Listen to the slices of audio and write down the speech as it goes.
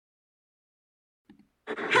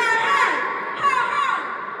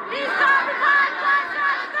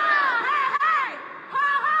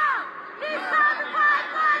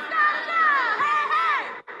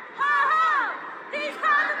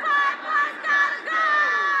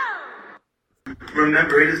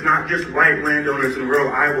Remember, it is not just white landowners in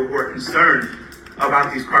rural Iowa who are concerned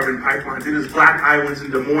about these carbon pipelines. It is black Iowans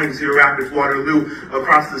in Des Moines, Cedar Rapids, Waterloo,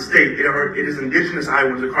 across the state. It is indigenous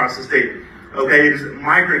Iowans across the state. Okay, it is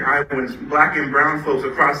migrant Iowans, black and brown folks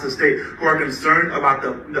across the state who are concerned about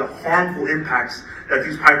the harmful impacts that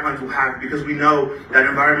these pipelines will have, because we know that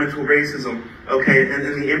environmental racism, okay,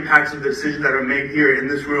 and the impacts of the decisions that are made here in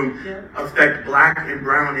this room affect black and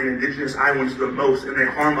brown and indigenous Iowans the most, and they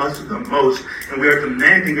harm us the most. And we are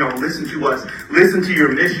demanding y'all listen to us, listen to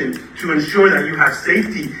your mission to ensure that you have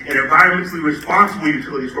safety and environmentally responsible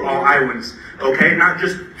utilities for all Iowans. Okay, not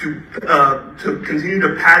just to continue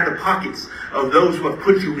to pad the pockets of those who have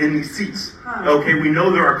put you in these seats. Okay, we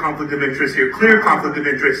know there are conflict of interest here, clear conflict of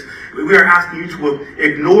interest. We are asking you to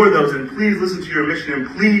ignore those, and please listen to your mission, and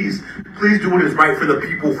please do what is right for the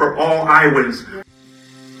people, for all Iowans.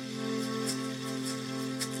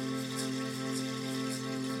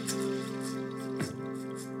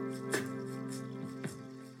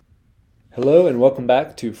 Hello and welcome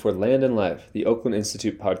back to For Land and Life, the Oakland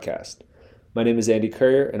Institute podcast. My name is Andy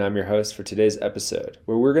Courier, and I'm your host for today's episode,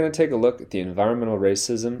 where we're going to take a look at the environmental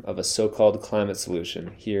racism of a so-called climate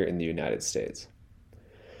solution here in the United States.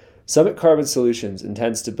 Summit Carbon Solutions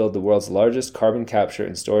intends to build the world's largest carbon capture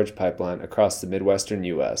and storage pipeline across the Midwestern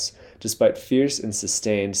U.S., despite fierce and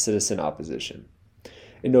sustained citizen opposition.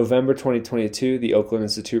 In November 2022, the Oakland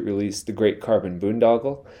Institute released The Great Carbon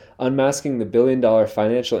Boondoggle, unmasking the billion-dollar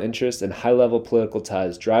financial interest and high-level political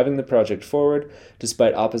ties driving the project forward,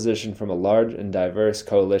 despite opposition from a large and diverse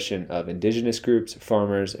coalition of indigenous groups,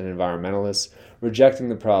 farmers, and environmentalists, rejecting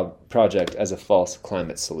the project as a false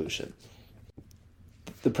climate solution.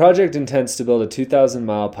 The project intends to build a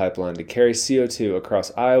 2,000-mile pipeline to carry CO2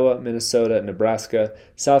 across Iowa, Minnesota, Nebraska,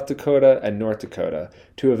 South Dakota, and North Dakota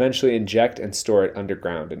to eventually inject and store it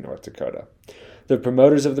underground in North Dakota. The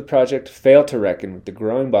promoters of the project fail to reckon with the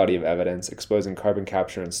growing body of evidence exposing carbon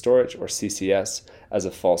capture and storage, or CCS, as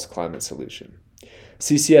a false climate solution.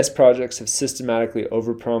 CCS projects have systematically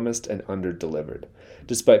overpromised and underdelivered.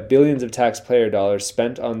 Despite billions of taxpayer dollars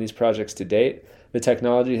spent on these projects to date, the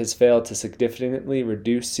technology has failed to significantly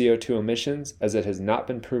reduce CO2 emissions, as it has not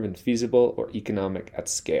been proven feasible or economic at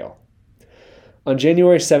scale. On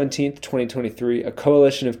January 17, 2023, a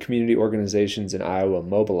coalition of community organizations in Iowa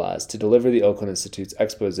mobilized to deliver the Oakland Institute's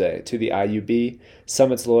expose to the IUB,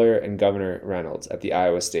 Summit's lawyer, and Governor Reynolds at the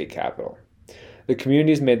Iowa State Capitol. The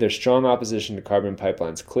communities made their strong opposition to carbon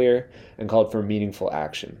pipelines clear and called for meaningful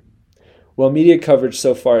action. While media coverage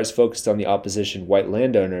so far has focused on the opposition white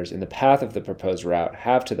landowners in the path of the proposed route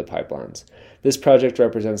have to the pipelines, this project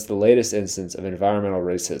represents the latest instance of environmental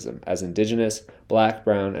racism, as indigenous, black,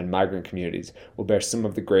 brown, and migrant communities will bear some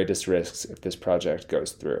of the greatest risks if this project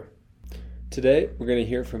goes through. Today, we're going to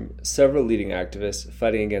hear from several leading activists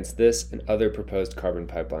fighting against this and other proposed carbon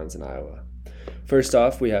pipelines in Iowa. First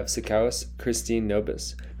off, we have Sikowis Christine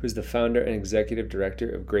Nobiss, who's the founder and executive director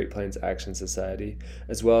of Great Plains Action Society,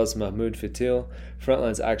 as well as Mahmud Fitil,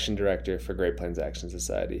 Frontlines Action Director for Great Plains Action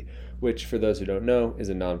Society, which, for those who don't know, is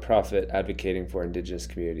a nonprofit advocating for indigenous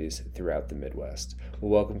communities throughout the Midwest. Well,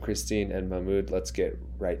 welcome, Christine and Mahmud. Let's get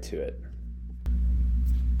right to it.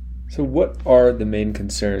 So what are the main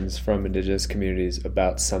concerns from indigenous communities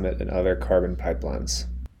about Summit and other carbon pipelines?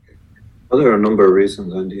 Well, there are a number of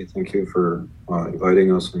reasons, Andy. Thank you for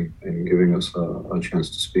inviting us and giving us a chance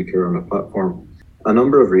to speak here on the platform. A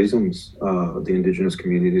number of reasons the indigenous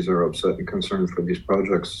communities are upset and concerned for these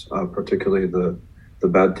projects, particularly the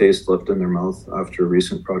bad taste left in their mouth after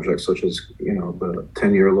recent projects such as, the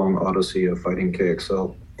 10-year-long odyssey of fighting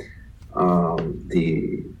KXL,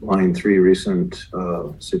 the Line 3 recent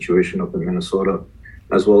situation up in Minnesota,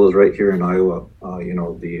 as well as right here in Iowa,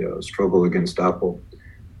 the struggle against Apple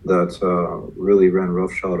that really ran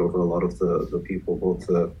roughshod over a lot of the people, both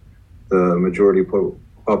the majority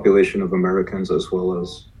population of Americans as well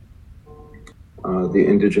as the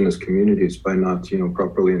indigenous communities, by not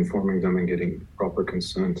properly informing them and getting proper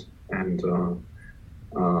consent and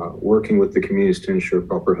working with the communities to ensure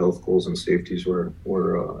proper health goals and safeties were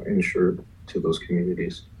ensured to those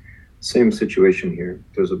communities. Same situation here.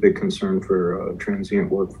 There's a big concern for transient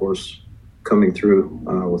workforce coming through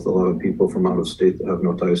with a lot of people from out of state that have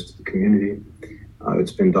no ties to the community.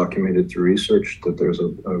 It's been documented through research that there's a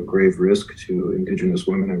grave risk to indigenous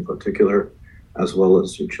women in particular, as well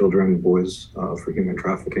as to children and boys for human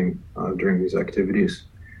trafficking during these activities.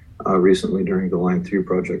 Recently, during the Line 3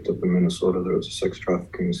 project up in Minnesota, there was a sex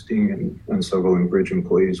trafficking sting, and several Enbridge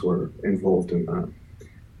employees were involved in that.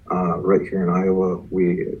 Right here in Iowa,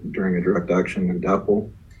 we, during a direct action in DAPL,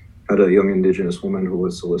 had a young Indigenous woman who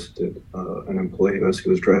was solicited. An employee, as he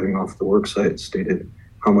was driving off the work site, stated,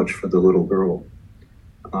 "How much for the little girl?"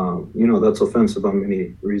 That's offensive on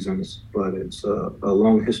many reasons, but it's a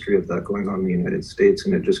long history of that going on in the United States,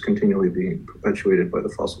 and it just continually being perpetuated by the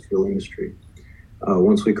fossil fuel industry.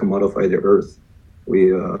 Once we commodify the earth,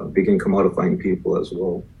 we begin commodifying people as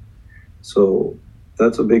well. So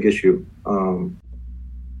that's a big issue.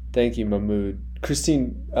 Thank you, Mahmud.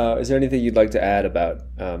 Christine, is there anything you'd like to add about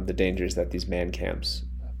the dangers that these man camps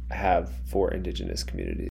have for Indigenous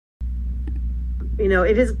communities?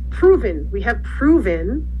 It is proven. We have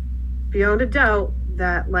proven beyond a doubt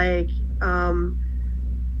that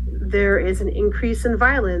there is an increase in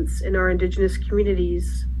violence in our Indigenous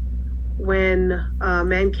communities when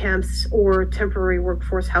man camps or temporary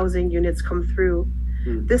workforce housing units come through.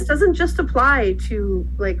 This doesn't just apply to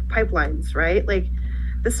pipelines, right?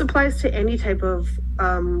 This applies to any type of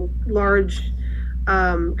large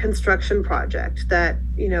construction project that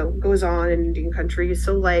goes on in Indian country.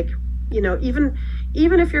 So even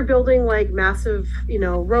if you're building massive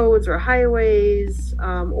roads or highways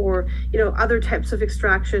or other types of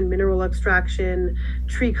extraction, mineral extraction,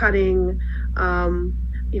 tree cutting,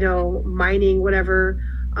 mining, whatever,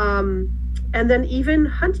 and then even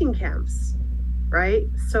hunting camps, right?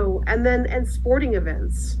 So and sporting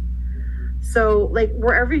events. So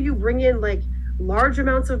wherever you bring in large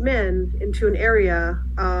amounts of men into an area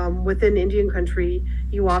within Indian country,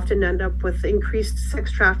 you often end up with increased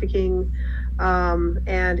sex trafficking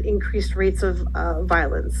and increased rates of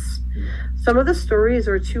violence. Some of the stories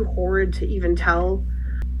are too horrid to even tell.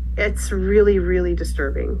 It's really, really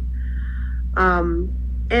disturbing.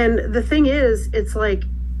 And the thing is, it's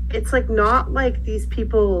not like these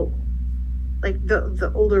people,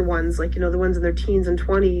 the older ones, the ones in their teens and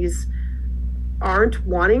 20s, aren't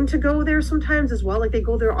wanting to go there sometimes as well. They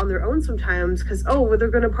go there on their own sometimes because they're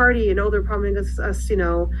going to party and they're promising us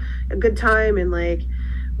a good time and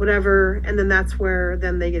whatever, and then that's where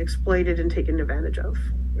then they get exploited and taken advantage of.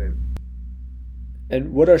 Right.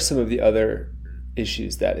 And what are some of the other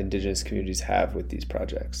issues that Indigenous communities have with these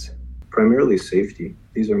projects? Primarily safety.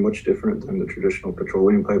 These are much different than the traditional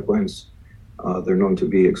petroleum pipelines. They're known to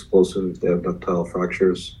be explosive. They have ductile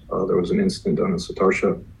fractures. There was an incident down in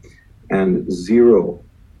Satarsha, and zero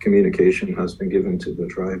communication has been given to the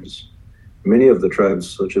tribes. Many of the tribes,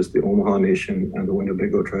 such as the Omaha Nation and the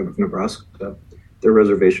Winnebago tribe of Nebraska, their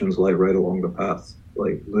reservations lie right along the path.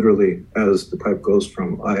 Literally, as the pipe goes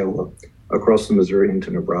from Iowa across the Missouri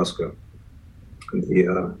into Nebraska,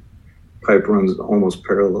 the pipe runs almost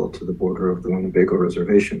parallel to the border of the Winnebago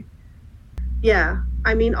reservation. Yeah,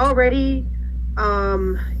 already,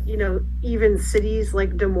 even cities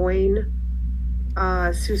like Des Moines,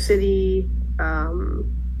 Sioux City,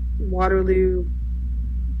 Waterloo,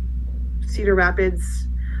 Cedar Rapids,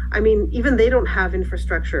 even they don't have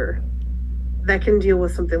infrastructure that can deal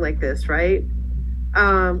with something like this, right?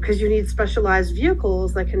 Because you need specialized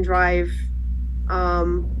vehicles that can drive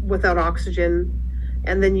without oxygen,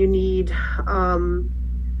 and then you need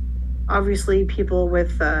obviously people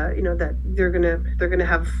with that they're gonna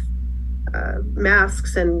have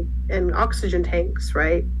masks and oxygen tanks,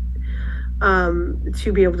 right?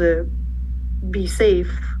 To be able to be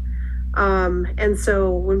safe. And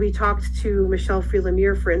so when we talked to Michelle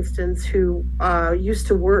Freelemire, for instance, who used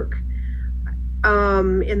to work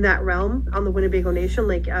in that realm on the Winnebago Nation,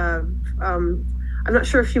 I'm not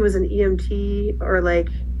sure if she was an EMT or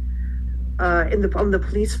on the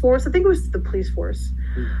police force. I think it was the police force.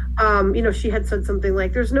 She had said something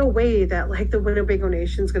there's no way that the Winnebago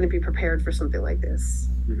Nation is going to be prepared for something like this,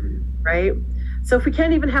 right? So if we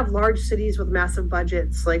can't even have large cities with massive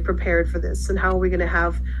budgets prepared for this, then how are we going to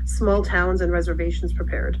have small towns and reservations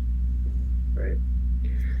prepared? Right.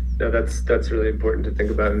 No, that's really important to think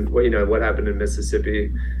about. And what happened in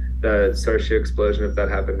Mississippi, the Sarsia explosion, if that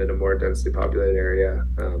happened in a more densely populated area,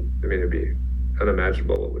 it'd be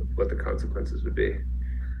unimaginable what the consequences would be.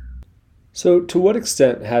 So to what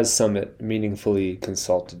extent has Summit meaningfully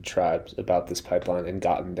consulted tribes about this pipeline and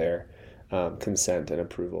gotten their consent and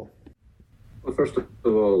approval? Well, first of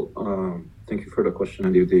all, thank you for the question,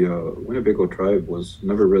 Andy. The Winnebago tribe was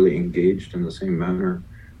never really engaged in the same manner.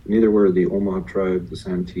 Neither were the Omaha tribe, the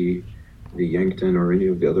Santee, the Yankton, or any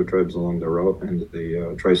of the other tribes along the route and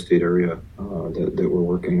the tri-state area that we're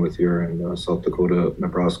working with here in South Dakota,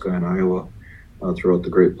 Nebraska, and Iowa throughout the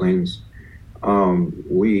Great Plains.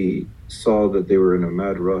 We saw that they were in a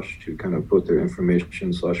mad rush to kind of put their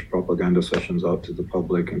information/propaganda sessions out to the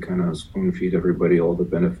public and kind of spoon feed everybody all the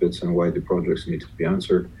benefits and why the projects need to be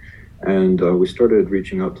answered. And we started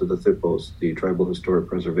reaching out to the THPOs, the Tribal Historic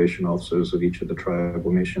Preservation Officers of each of the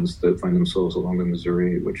tribal nations that find themselves along the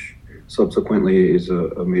Missouri, which subsequently is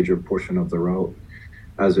a major portion of the route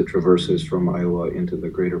as it traverses from Iowa into the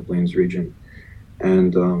Greater Plains region.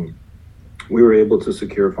 And we were able to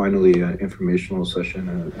secure finally an informational session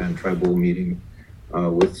and tribal meeting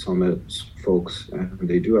with Summit folks. And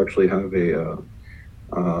they do actually have a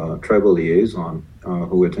tribal liaison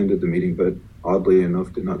who attended the meeting, but oddly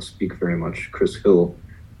enough did not speak very much. Chris Hill,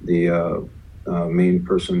 the main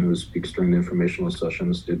person who speaks during the informational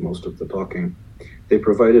sessions, did most of the talking. They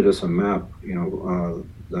provided us a map,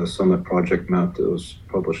 the Summit project map that was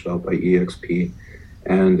published out by EXP,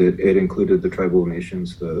 and it included the tribal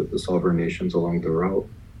nations, the sovereign nations along the route.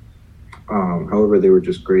 However, they were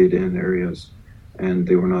just grayed in areas, and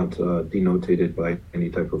they were not denotated by any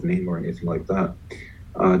type of name or anything like that.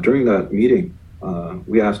 During that meeting,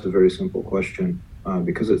 we asked a very simple question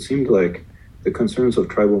because it seemed like the concerns of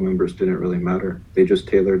tribal members didn't really matter. They just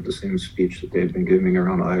tailored the same speech that they had been giving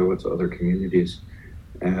around Iowa to other communities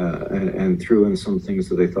and threw in some things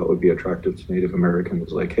that they thought would be attractive to Native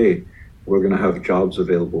Americans, like, hey, we're going to have jobs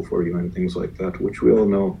available for you and things like that, which we all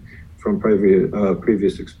know from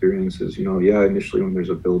previous experiences. Initially when there's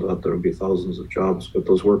a build out, there will be thousands of jobs, but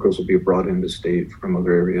those workers will be brought into state from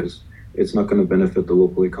other areas. It's not going to benefit the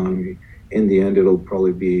local economy. In the end, it'll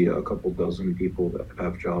probably be a couple dozen people that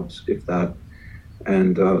have jobs, if that.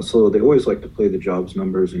 And so they always like to play the jobs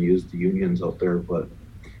numbers and use the unions out there, but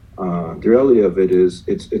the reality of it is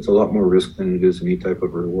it's a lot more risk than it is any type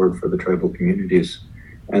of reward for the tribal communities.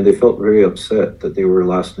 And they felt very upset that they were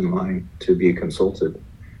last in line to be consulted.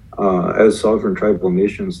 As sovereign tribal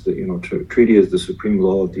nations, the treaty is the supreme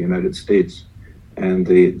law of the United States, and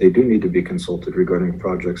they do need to be consulted regarding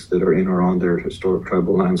projects that are in or on their historic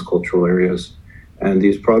tribal lands, cultural areas. And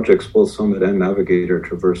these projects, both Summit and Navigator,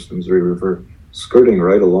 traverse the Missouri River, skirting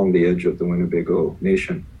right along the edge of the Winnebago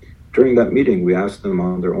Nation. During that meeting, we asked them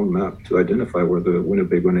on their own map to identify where the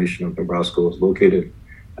Winnebago Nation of Nebraska was located,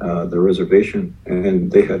 the reservation, and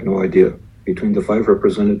they had no idea. Between the 5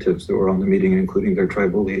 representatives that were on the meeting, including their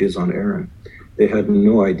tribal liaison, Aaron, they had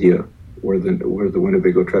no idea where the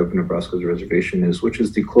Winnebago Tribe of Nebraska's reservation is, which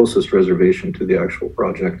is the closest reservation to the actual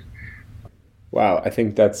project. Wow, I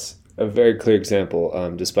think that's a very clear example.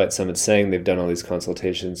 Despite Summit saying they've done all these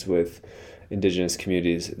consultations with indigenous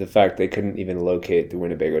communities, the fact they couldn't even locate the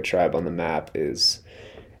Winnebago tribe on the map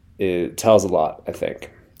it tells a lot, I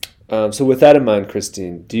think. So with that in mind,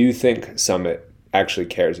 Christine, do you think Summit actually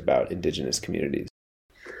cares about indigenous communities?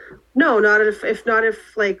 No, not if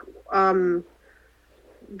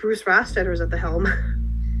Bruce Rastetter's at the helm.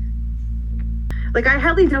 I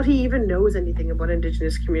highly doubt he even knows anything about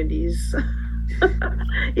indigenous communities.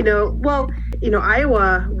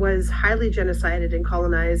 Iowa was highly genocided and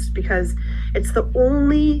colonized because it's the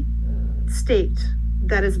only state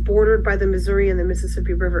that is bordered by the Missouri and the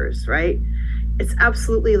Mississippi rivers, right? It's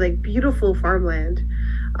absolutely beautiful farmland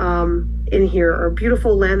in here, or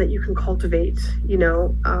beautiful land that you can cultivate,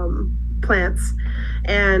 plants.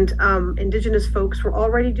 And indigenous folks were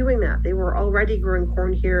already doing that. They were already growing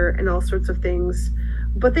corn here and all sorts of things,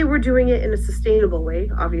 but they were doing it in a sustainable way,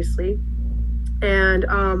 obviously. And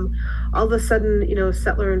all of a sudden,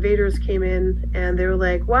 settler invaders came in and they were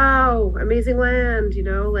like, wow, amazing land,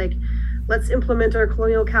 let's implement our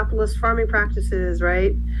colonial capitalist farming practices,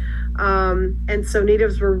 right? And so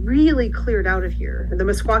natives were really cleared out of here. The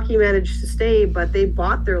Meskwaki managed to stay, but they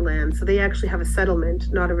bought their land. So they actually have a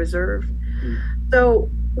settlement, not a reserve. So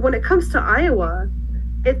when it comes to Iowa,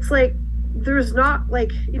 it's there's not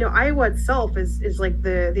Iowa itself is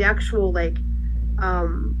the actual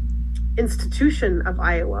institution of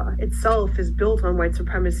Iowa itself is built on white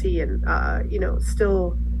supremacy and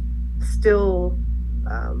still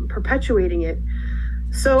perpetuating it.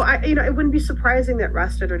 So it wouldn't be surprising that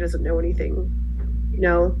Rastetter doesn't know anything.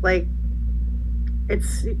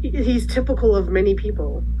 He's typical of many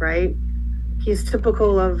people, right? He's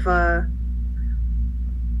typical of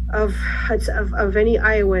any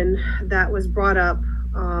Iowan that was brought up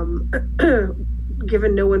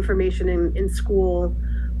given no information in school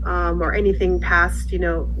or anything past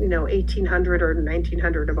 1800 or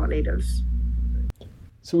 1900 about natives.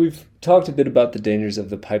 So we've talked a bit about the dangers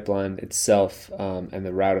of the pipeline itself and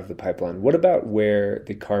the route of the pipeline. What about where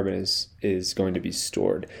the carbon is going to be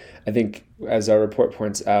stored? I think, as our report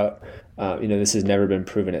points out, this has never been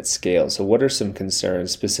proven at scale. So what are some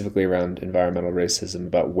concerns specifically around environmental racism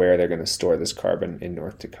about where they're going to store this carbon in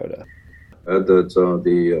North Dakota? add that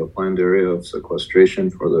the planned area of sequestration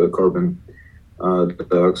for the carbon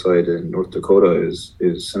dioxide in North Dakota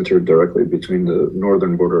is centered directly between the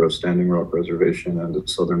northern border of Standing Rock Reservation and the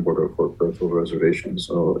southern border of Fort Berthold Reservation.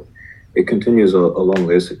 So it continues a long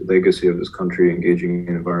legacy of this country engaging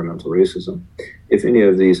in environmental racism. If any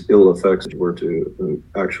of these ill effects were to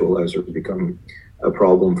actualize or become a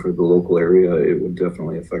problem for the local area, it would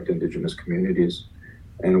definitely affect Indigenous communities.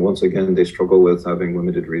 And once again, they struggle with having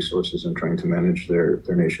limited resources and trying to manage their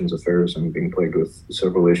nation's affairs and being plagued with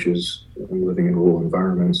several issues, living in rural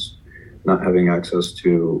environments, not having access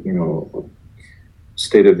to,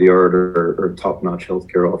 state-of-the-art or top-notch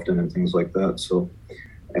healthcare often and things like that. So,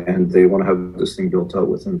 and they want to have this thing built out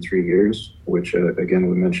within 3 years, which again,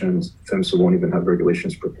 we mentioned PHMSA won't even have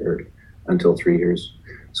regulations prepared until 3 years.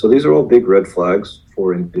 So these are all big red flags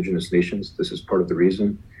for Indigenous nations. This is part of the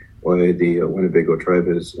reason why the Winnebago tribe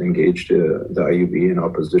is engaged the IUB in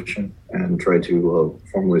opposition and tried to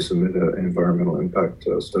formally submit an environmental impact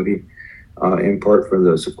study, in part for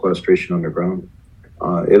the sequestration underground.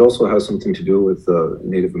 It also has something to do with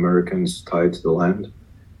Native Americans tied to the land,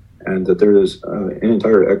 and that there is an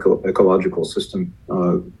entire ecological system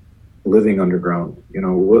living underground.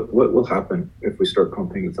 What will happen if we start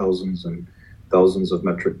pumping thousands and thousands of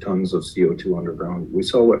metric tons of CO2 underground? We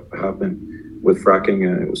saw what happened with fracking,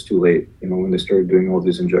 and it was too late. When they started doing all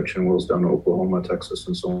these injection wells down to Oklahoma, Texas,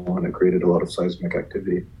 and so on, it created a lot of seismic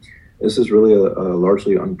activity. This is really a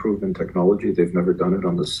largely unproven technology. They've never done it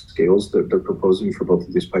on the scales that they're proposing for both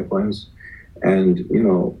of these pipelines. And,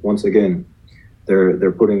 once again,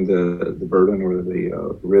 they're putting the burden or the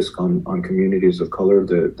risk on communities of color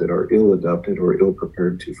that are ill-adapted or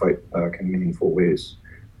ill-prepared to fight back in meaningful ways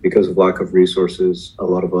because of lack of resources, a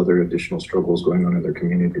lot of other additional struggles going on in their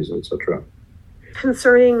communities, etc.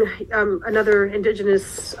 Concerning another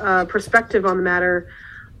Indigenous perspective on the matter,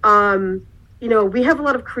 we have a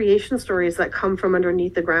lot of creation stories that come from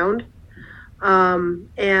underneath the ground.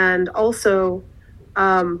 And also,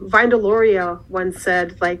 Vine Deloria once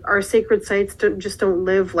said, our sacred sites don't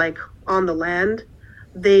live on the land.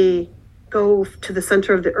 They go to the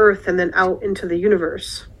center of the earth and then out into the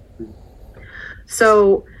universe.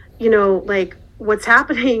 So, what's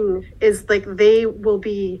happening is they will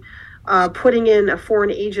be putting in a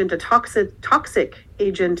foreign agent, a toxic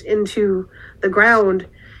agent into the ground,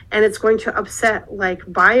 and it's going to upset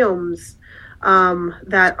biomes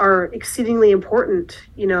that are exceedingly important,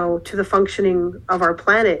 to the functioning of our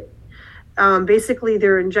planet. Basically,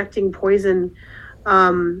 they're injecting poison,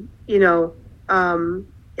 in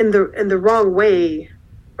the wrong way.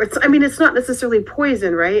 It's not necessarily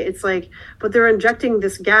poison, right? It's but they're injecting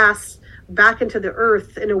this gas back into the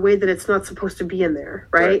earth in a way that it's not supposed to be in there,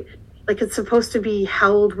 right? It's supposed to be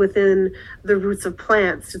held within the roots of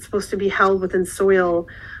plants. It's supposed to be held within soil.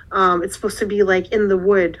 It's supposed to be in the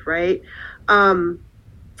wood, right? And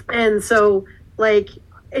so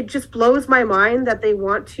it just blows my mind that they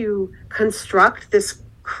want to construct this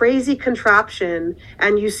crazy contraption,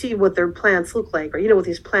 and you see what their plants look like, or what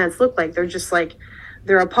these plants look like. They're just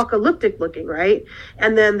they're apocalyptic looking, right?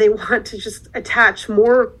 And then they want to just attach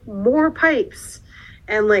more pipes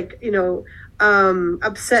and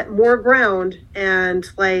upset more ground and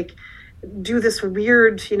do this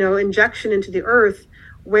weird, injection into the earth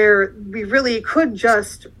where we really could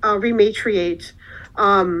just rematriate,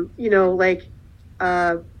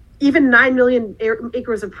 even 9 million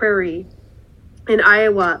acres of prairie in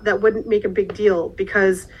Iowa. That wouldn't make a big deal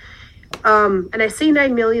because, and I say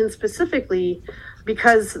 9 million specifically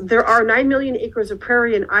because there are 9 million acres of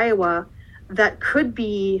prairie in Iowa that could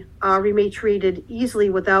be rematriated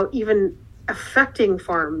easily without even affecting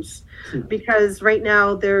farms. Because right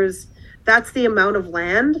now that's the amount of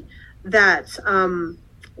land that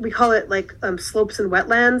we call it slopes and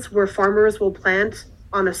wetlands, where farmers will plant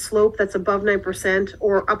on a slope that's above 9%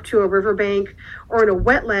 or up to a riverbank or in a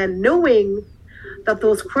wetland, knowing that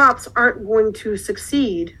those crops aren't going to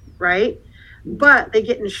succeed, right? But they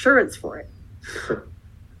get insurance for it.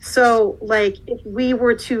 So if we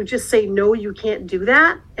were to just say, no, you can't do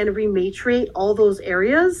that, and rematriate all those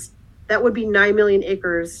areas, that would be 9 million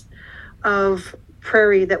acres of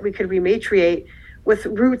prairie that we could rematriate with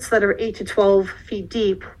roots that are 8 to 12 feet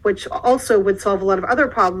deep, which also would solve a lot of other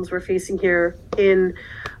problems we're facing here in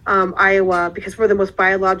Iowa, because we're the most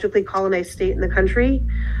biologically colonized state in the country,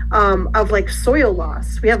 of soil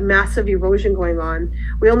loss. We have massive erosion going on.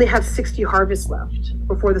 We only have 60 harvests left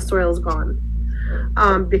before the soil is gone.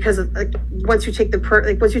 Because of, once you take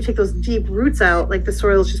once you take those deep roots out, the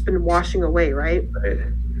soil's just been washing away, right?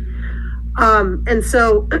 And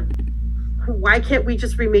so why can't we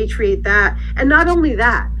just rematriate that? And not only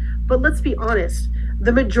that, but let's be honest,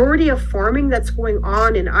 the majority of farming that's going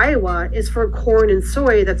on in Iowa is for corn and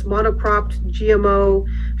soy that's monocropped, GMO,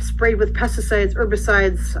 sprayed with pesticides,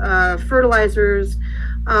 herbicides, fertilizers,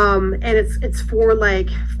 and it's for like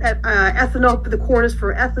ethanol. The corn is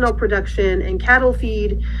for ethanol production and cattle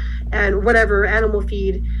feed and whatever, animal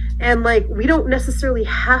feed. And like, we don't necessarily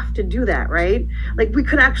have to do that, right? Like, we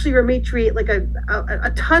could actually rematriate like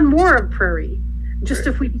a ton more of prairie, just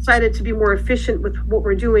if we decided to be more efficient with what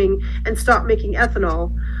we're doing and stop making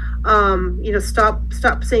ethanol.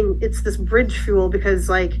 Stop saying it's this bridge fuel, because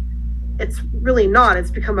like, it's really not.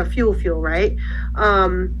 It's become a fuel, right?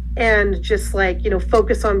 And just like,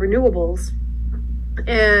 focus on renewables.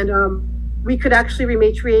 And we could actually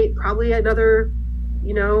rematriate probably another,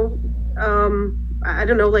 I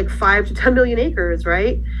don't know, like 5 to 10 million acres,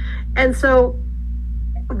 right? And so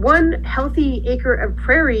 1 healthy acre of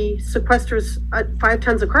prairie sequesters 5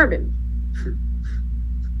 tons of carbon.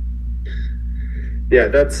 Yeah,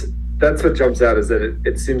 that's what jumps out, is that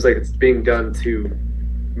it seems like it's being done to,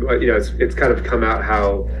 it's kind of come out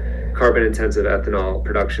how carbon intensive ethanol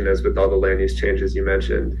production is with all the land use changes you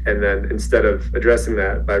mentioned. And then instead of addressing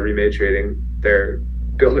that by rematriating, they're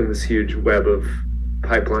building this huge web of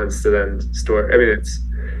pipelines to then store. I mean,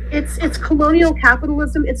 it's colonial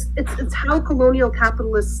capitalism. It's how colonial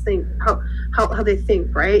capitalists think, how they think,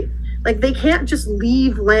 right? Like, they can't just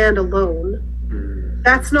leave land alone.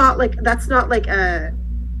 That's not even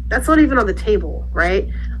on the table, right?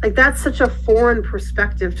 Like, that's such a foreign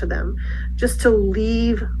perspective to them, just to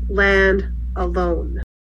leave land alone.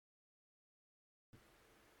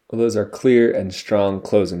 Well, those are clear and strong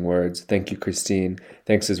closing words. Thank you, Christine.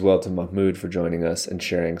 Thanks as well to Mahmud for joining us and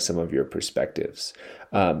sharing some of your perspectives.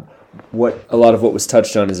 A lot of what was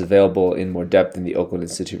touched on is available in more depth in the Oakland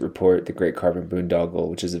Institute report, The Great Carbon Boondoggle,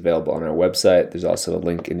 which is available on our website. There's also a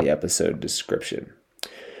link in the episode description.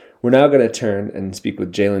 We're now going to turn and speak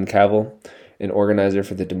with Jaylen Cavil, an organizer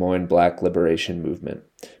for the Des Moines Black Liberation Movement.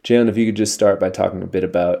 Jaylen, if you could just start by talking a bit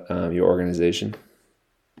about your organization.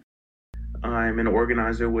 I'm an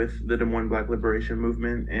organizer with the Des Moines Black Liberation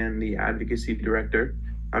Movement and the advocacy director.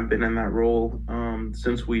 I've been in that role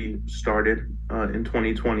since we started in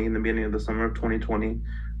 2020, in the beginning of the summer of 2020.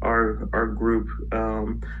 Our group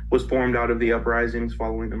was formed out of the uprisings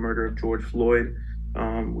following the murder of George Floyd.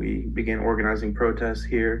 We began organizing protests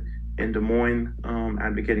here in Des Moines,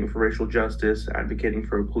 advocating for racial justice, advocating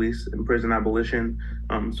for police and prison abolition,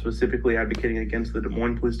 specifically advocating against the Des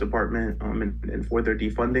Moines Police Department and for their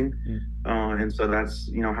defunding. And so that's,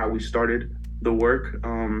 how we started the work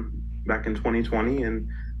back in 2020, and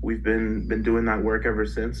we've been doing that work ever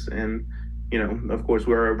since. And of course,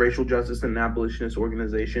 we're a racial justice and abolitionist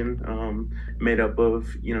organization made up of,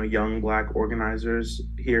 young Black organizers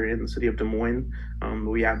here in the city of Des Moines.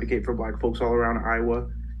 We advocate for Black folks all around Iowa.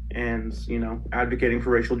 And, advocating for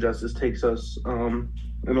racial justice takes us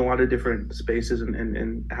in a lot of different spaces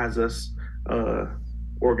and has us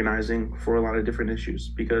organizing for a lot of different issues,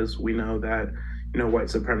 because we know that, white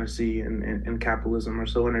supremacy and capitalism are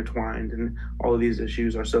so intertwined, and all of these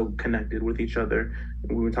issues are so connected with each other.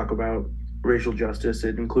 And when we talk about racial justice,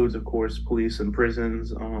 it includes, of course, police and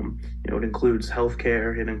prisons. It includes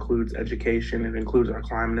healthcare, it includes education, it includes our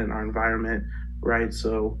climate and our environment, right?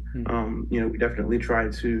 So, we definitely try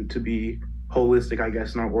to be holistic, I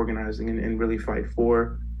guess, in our organizing and really fight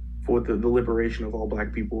for the liberation of all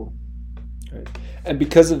Black people. Right. And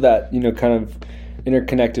because of that, kind of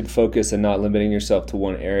interconnected focus and not limiting yourself to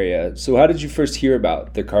one area. So how did you first hear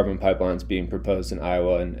about the carbon pipelines being proposed in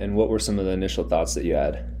Iowa, and what were some of the initial thoughts that you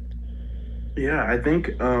had? Yeah, I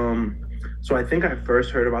think I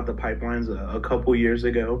first heard about the pipelines a couple years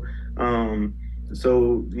ago.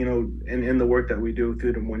 So, in the work that we do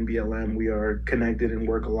through the Des Moines BLM, we are connected and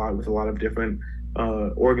work a lot with a lot of different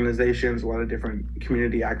organizations, a lot of different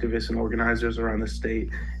community activists and organizers around the state.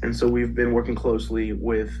 And so we've been working closely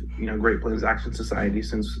with, Great Plains Action Society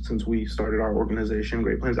since we started our organization.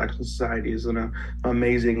 Great Plains Action Society is an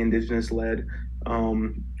amazing Indigenous-led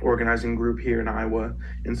organizing group here in Iowa.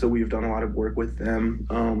 And so we've done a lot of work with them,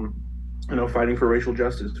 fighting for racial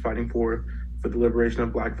justice, fighting for the liberation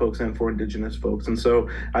of Black folks and for Indigenous folks. And so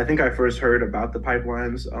I think I first heard about the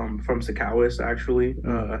pipelines from Sikowis, actually,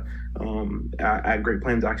 at Great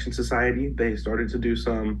Plains Action Society. They started to do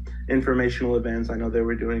some informational events. I know they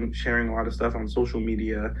were sharing a lot of stuff on social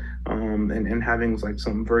media and having like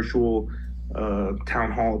some virtual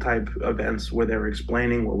town hall type events where they were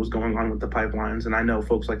explaining what was going on with the pipelines. And I know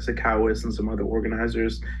folks like Sikowis and some other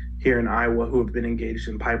organizers here in Iowa who have been engaged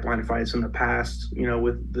in pipeline fights in the past,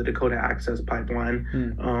 with the Dakota Access Pipeline.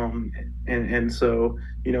 And so,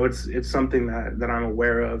 it's something that I'm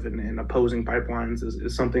aware of, and opposing pipelines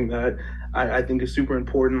is something that I think is super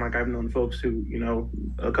important. Like, I've known folks who,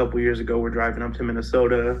 a couple years ago were driving up to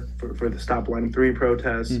Minnesota for the Stop Line 3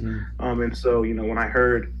 protests. And so, when I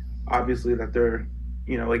heard, obviously, that they're,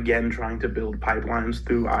 again, trying to build pipelines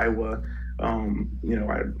through Iowa,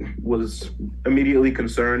 I was immediately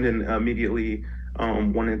concerned and immediately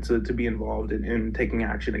wanted to be involved in taking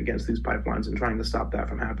action against these pipelines and trying to stop that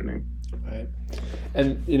from happening. Right.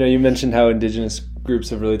 And, you mentioned how indigenous groups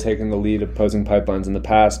have really taken the lead opposing pipelines in the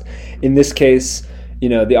past. In this case,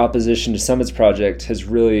 the opposition to Summit's project has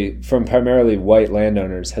really, from primarily white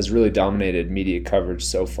landowners, has really dominated media coverage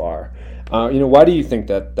so far. Why do you think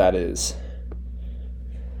that is?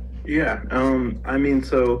 Yeah,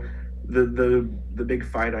 so the big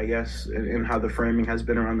fight, I guess, and how the framing has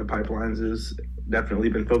been around the pipelines is definitely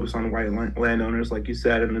been focused on white landowners, like you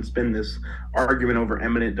said, and it's been this argument over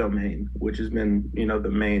eminent domain, which has been, the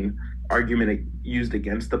main argument used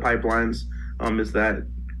against the pipelines, is that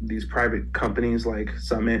these private companies like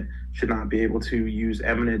Summit should not be able to use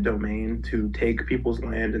eminent domain to take people's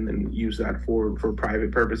land and then use that for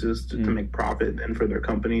private purposes to make profit and for their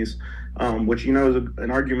companies, which, is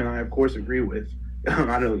an argument I, of course, agree with.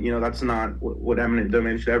 I don't, that's not what eminent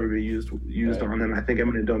domain should ever be used right. on. And I think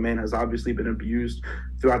eminent domain has obviously been abused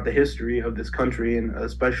throughout the history of this country, and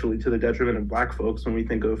especially to the detriment of Black folks. When we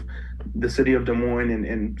think of the city of Des Moines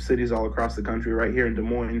and cities all across the country, right here in Des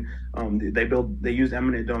Moines, they used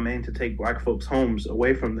eminent domain to take Black folks' homes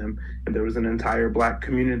away from them. And there was an entire Black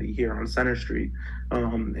community here on Center Street.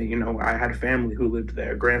 I had family who lived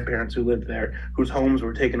there, grandparents who lived there, whose homes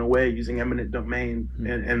were taken away using eminent domain,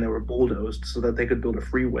 and they were bulldozed so that they could build a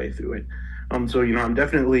freeway through it. So I'm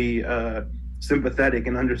definitely sympathetic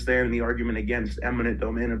and understand the argument against eminent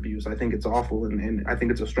domain abuse. I think it's awful, and I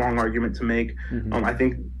think it's a strong argument to make. I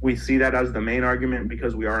think we see that as the main argument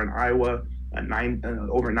because we are in Iowa,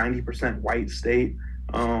 over 90% white state,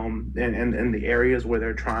 and the areas where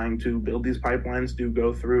they're trying to build these pipelines do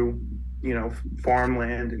go through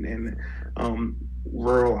farmland and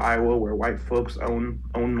rural Iowa, where white folks own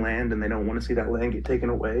land, and they don't want to see that land get taken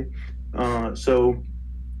away.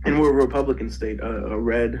 And we're a Republican state,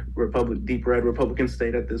 deep red Republican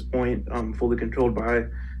state at this point, fully controlled by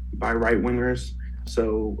right wingers.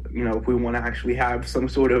 So, if we want to actually have some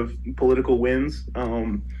sort of political wins,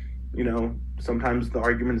 sometimes the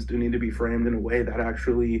arguments do need to be framed in a way that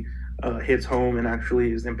actually hits home and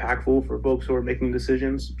actually is impactful for folks who are making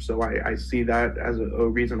decisions. So I see that as a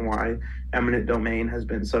reason why eminent domain has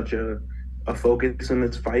been such a focus in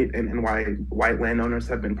this fight, and why white landowners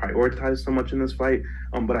have been prioritized so much in this fight.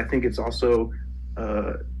 But I think it's also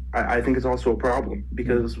a problem,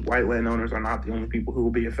 because white landowners are not the only people who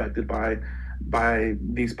will be affected by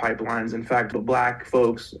these pipelines. In fact, the Black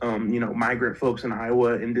folks, migrant folks in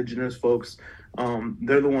Iowa, indigenous folks,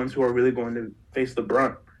 they're the ones who are really going to face the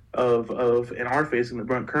brunt and are facing the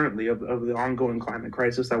brunt currently of the ongoing climate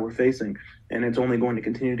crisis that we're facing. And it's only going to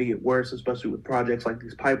continue to get worse, especially with projects like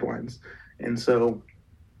these pipelines. And so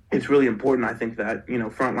it's really important, I think, that,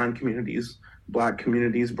 frontline communities, Black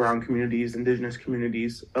communities, brown communities, indigenous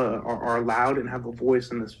communities are allowed and have a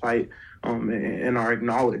voice in this fight, and are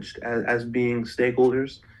acknowledged as being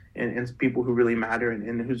stakeholders and people who really matter,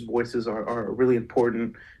 and whose voices are really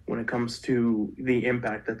important when it comes to the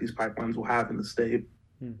impact that these pipelines will have in the state.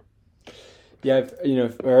 Yeah,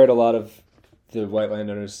 I've heard a lot of the white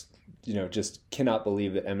landowners, just cannot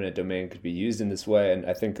believe that eminent domain could be used in this way. And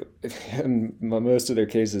I think in most of their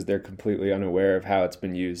cases, they're completely unaware of how it's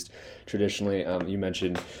been used traditionally. You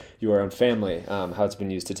mentioned your own family, how it's been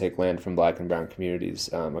used to take land from Black and brown communities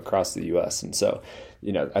across the U.S. And so,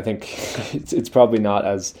 I think it's probably not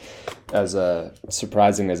as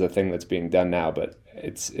surprising as a thing that's being done now, but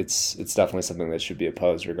it's definitely something that should be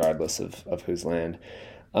opposed regardless of whose land.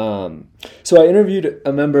 So I interviewed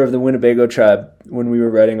a member of the Winnebago tribe when we were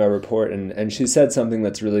writing our report, and she said something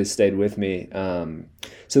that's really stayed with me.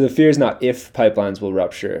 So the fear is not if pipelines will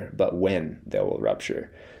rupture, but when they will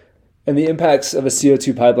rupture. And the impacts of a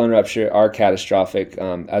CO2 pipeline rupture are catastrophic,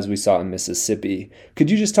 as we saw in Mississippi. Could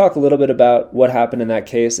you just talk a little bit about what happened in that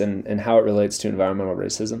case and how it relates to environmental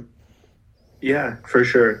racism? Yeah, for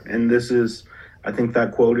sure. And I think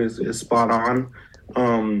that quote is spot on.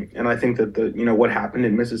 And I think that what happened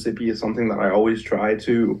in Mississippi is something that I always try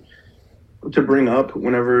to bring up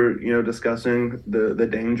whenever, discussing the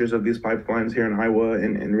dangers of these pipelines here in Iowa,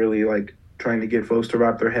 and really like trying to get folks to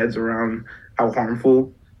wrap their heads around how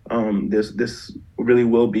harmful this really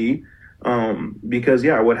will be. Because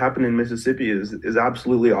what happened in Mississippi is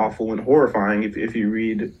absolutely awful and horrifying. If you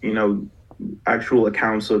read, actual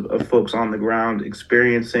accounts of folks on the ground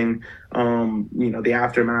experiencing, the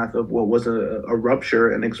aftermath of what was a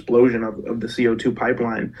rupture, an explosion of the CO2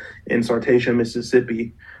 pipeline in Sartasia,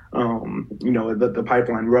 Mississippi. The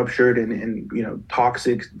pipeline ruptured and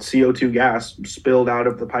toxic CO2 gas spilled out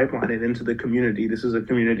of the pipeline and into the community. This is a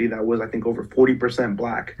community that was, I think, over 40%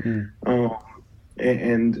 Black.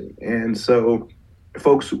 And so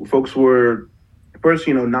folks were first,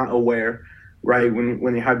 not aware, right?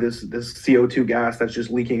 When you have this CO2 gas that's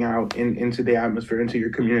just leaking out into the atmosphere, into your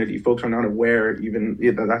community, folks are not aware even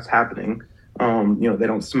that that's happening. They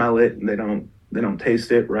don't smell it, and they don't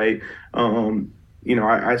taste it, right?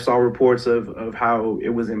 I saw reports of how it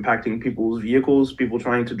was impacting people's vehicles, people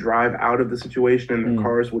trying to drive out of the situation, and their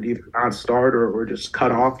cars would either not start or just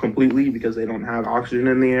cut off completely because they don't have oxygen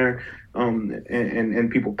in the air,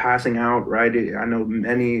 and people passing out, right? I know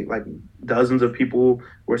many, like dozens of people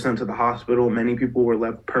were sent to the hospital. Many people were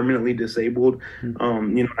left permanently disabled.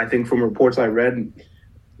 I think from reports I read,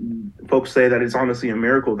 folks say that it's honestly a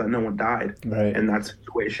miracle that no one died in that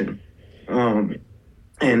situation. And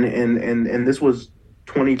this was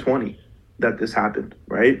 2020 that this happened,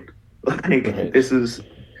 right? This is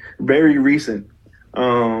very recent.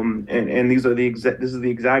 And these are this is the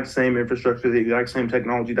exact same infrastructure, the exact same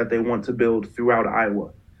technology that they want to build throughout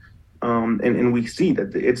Iowa. And we see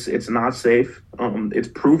that it's not safe. It's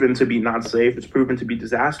proven to be not safe. It's proven to be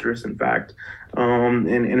disastrous, in fact. And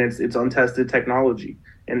it's untested technology.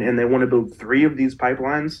 And they want to build 3 of these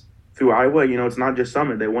pipelines through Iowa. It's not just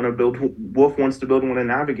Summit. They want to build, Wolf wants to build one, and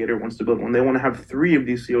Navigator wants to build one. They want to have 3 of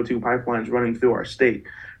these CO2 pipelines running through our state,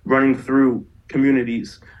 running through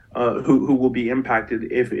communities who will be impacted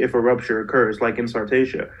if a rupture occurs, like in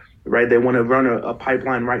Sartasia, right? They want to run a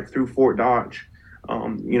pipeline right through Fort Dodge,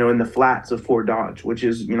 in the flats of Fort Dodge, which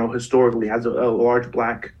is, historically has a large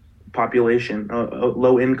Black population, a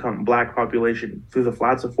low-income Black population, through the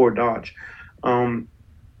flats of Fort Dodge.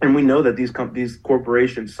 And we know that these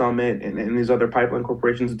corporations, Summit and these other pipeline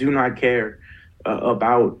corporations, do not care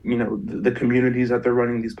about, the communities that they're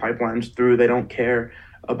running these pipelines through. They don't care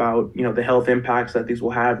about, the health impacts that these will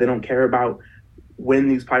have. They don't care about when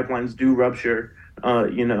these pipelines do rupture,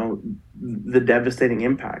 the devastating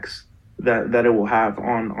impacts that it will have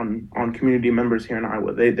on community members here in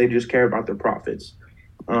Iowa. They just care about their profits.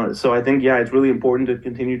 So I think, it's really important to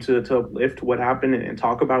continue to uplift what happened and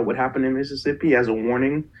talk about what happened in Mississippi as a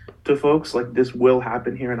warning to folks. Like, this will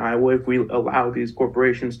happen here in Iowa if we allow these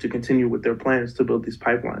corporations to continue with their plans to build these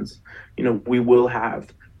pipelines. We will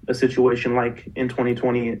have a situation like in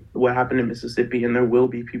 2020, what happened in Mississippi, and there will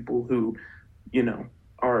be people who,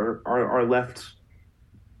 are left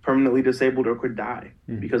permanently disabled or could die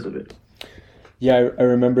because of it. Yeah, I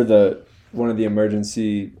remember one of the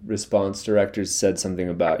emergency response directors said something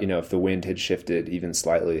about, if the wind had shifted even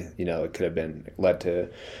slightly, it could have led to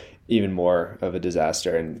even more of a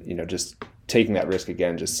disaster. And, just taking that risk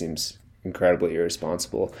again just seems incredibly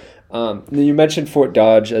irresponsible. You mentioned Fort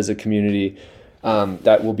Dodge as a community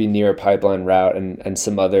that will be near a pipeline route, and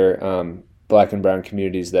some other Black and brown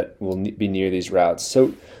communities that will be near these routes.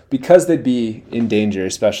 So because they'd be in danger,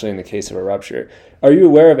 especially in the case of a rupture, are you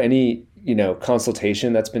aware of any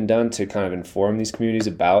consultation that's been done to kind of inform these communities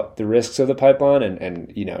about the risks of the pipeline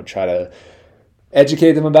and try to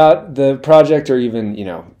educate them about the project, or even,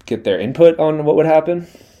 get their input on what would happen?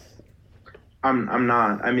 I'm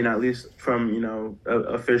not. I mean, at least from,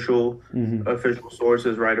 official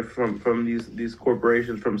sources, right? From these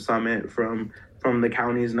corporations, from Summit, from the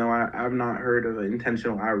counties. No, I've not heard of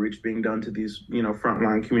intentional outreach being done to these,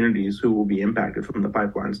 frontline communities who will be impacted from the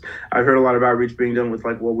pipelines. I've heard a lot of outreach being done with,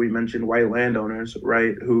 like what we mentioned, white landowners,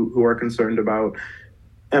 right? Who are concerned about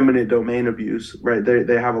eminent domain abuse, right?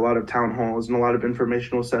 They have a lot of town halls and a lot of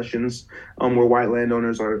informational sessions where white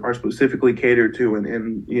landowners are specifically catered to.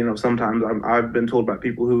 And sometimes I've been told by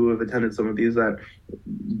people who have attended some of these that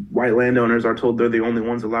white landowners are told they're the only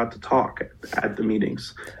ones allowed to talk at the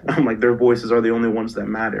meetings. Like, their voices are the only ones that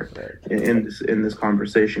matter in this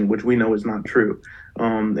conversation, which we know is not true.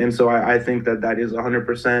 And so I think that is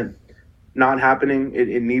 100% not happening.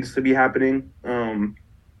 It needs to be happening.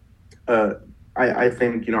 I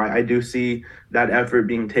think, I do see that effort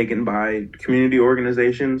being taken by community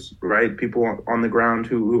organizations, right? People on the ground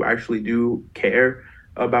who actually do care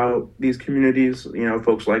about these communities,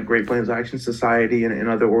 folks like Great Plains Action Society and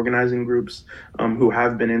other organizing groups who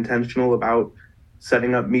have been intentional about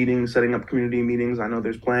setting up community meetings. I know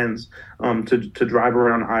there's plans to drive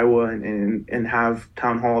around Iowa and have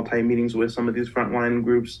town hall type meetings with some of these frontline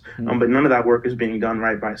groups. But none of that work is being done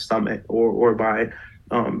right by Summit or by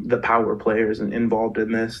the power players involved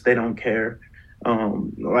in this. They don't care.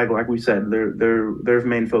 Like we said, their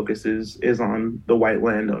main focus is on the white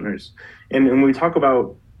landowners. And when we talk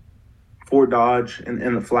about Fort Dodge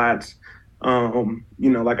and the flats,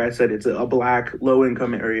 like I said, it's a black low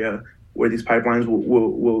income area where these pipelines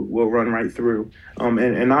will run right through.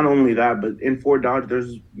 And not only that, but in Fort Dodge,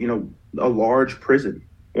 there's a large prison.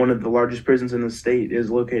 One of the largest prisons in the state is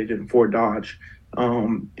located in Fort Dodge.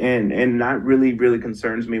 And that really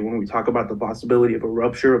concerns me when we talk about the possibility of a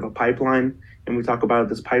rupture of a pipeline, and we talk about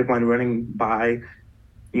this pipeline running by,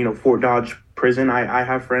 Fort Dodge prison. I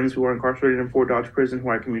have friends who are incarcerated in Fort Dodge prison who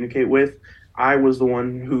I communicate with. I was the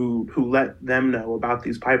one who let them know about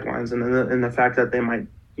these pipelines and the fact that they might,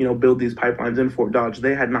 build these pipelines in Fort Dodge.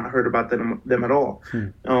 They had not heard about them at all.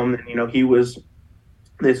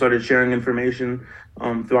 They started sharing information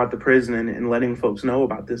throughout the prison and letting folks know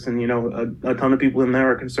about this. And, a ton of people in there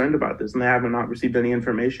are concerned about this, and they have not received any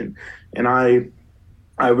information. And I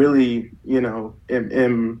really,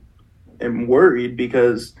 am worried,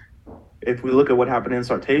 because if we look at what happened in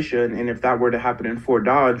Sartasia, and if that were to happen in Fort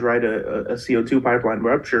Dodge, right, a CO2 pipeline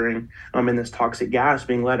rupturing, and this toxic gas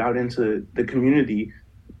being let out into the community,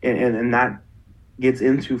 and that gets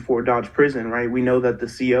into Fort Dodge prison, right? We know that the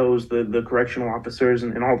COs, the correctional officers,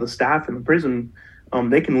 and all the staff in the prison,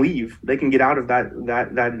 they can leave. They can get out of that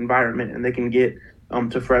environment, and they can get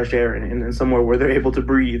to fresh air and somewhere where they're able to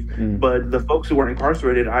breathe. But the folks who are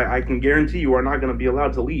incarcerated, I can guarantee you, are not going to be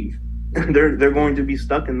allowed to leave. They're going to be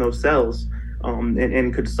stuck in those cells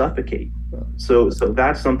and could suffocate. So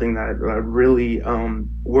that's something that really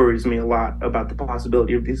worries me a lot about the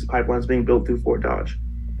possibility of these pipelines being built through Fort Dodge.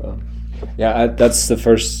 Yeah, that's the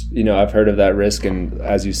first, I've heard of that risk, and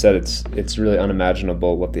as you said, it's really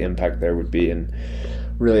unimaginable what the impact there would be, and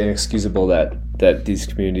really inexcusable that these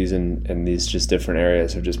communities and these just different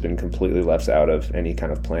areas have just been completely left out of any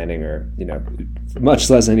kind of planning, or, much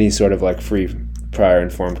less any sort of like free prior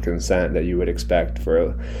informed consent that you would expect for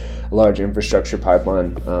a large infrastructure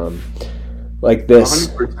pipeline like this.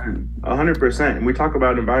 100%. And we talk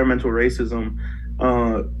about environmental racism,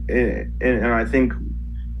 and I think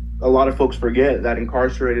a lot of folks forget that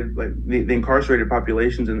incarcerated, like the incarcerated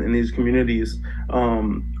populations in these communities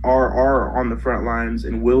are on the front lines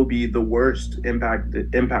and will be the worst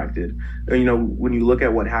impacted. When you look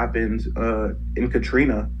at what happened in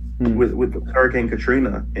Katrina, with Hurricane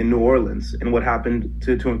Katrina in New Orleans, and what happened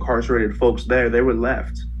to incarcerated folks there, they were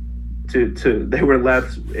left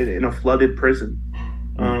in a flooded prison,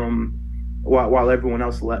 while everyone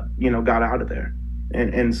else got out of there.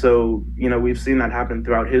 And so, we've seen that happen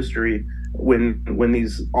throughout history when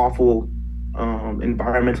these awful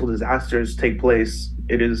environmental disasters take place.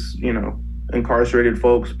 It is, incarcerated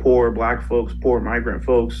folks, poor Black folks, poor migrant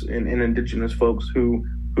folks, and indigenous folks who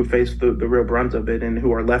face the real brunt of it and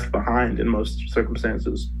who are left behind in most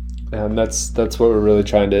circumstances. And that's what we're really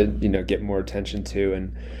trying to, get more attention to,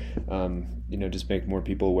 and, just make more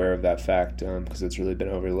people aware of that fact, because it's really been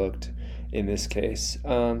overlooked in this case.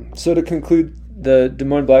 So to conclude, the Des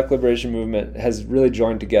Moines Black Liberation Movement has really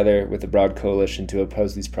joined together with a broad coalition to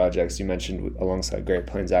oppose these projects you mentioned, alongside Great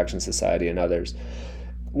Plains Action Society and others.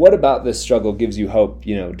 What about this struggle gives you hope,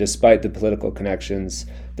 despite the political connections,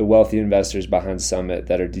 the wealthy investors behind Summit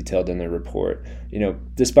that are detailed in their report?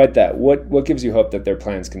 Despite that, what gives you hope that their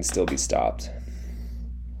plans can still be stopped?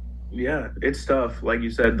 Yeah, it's tough. Like you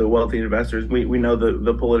said, the wealthy investors, we know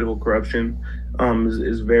the political corruption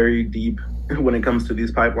is very deep when it comes to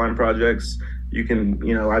these pipeline projects. You can,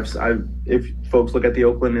 if folks look at the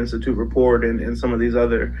Oakland Institute report and some of these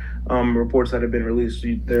other reports that have been released,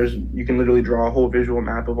 you can literally draw a whole visual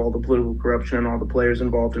map of all the political corruption and all the players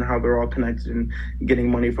involved and how they're all connected and getting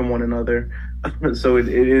money from one another. So it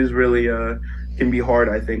is really can be hard,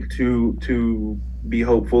 I think, to be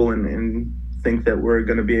hopeful and think that we're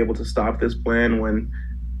going to be able to stop this plan when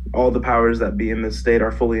all the powers that be in this state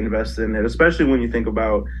are fully invested in it, especially when you think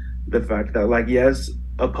about the fact that, yes,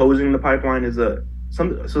 opposing the pipeline is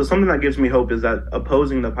something that gives me hope is that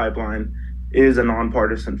opposing the pipeline is a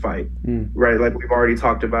nonpartisan fight, right? Like we've already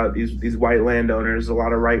talked about these white landowners, a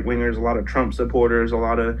lot of right wingers, a lot of Trump supporters, a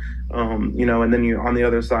lot of, and then on the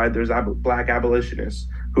other side, there's Black abolitionists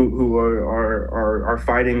who are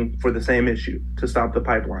fighting for the same issue, to stop the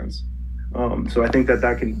pipelines. So I think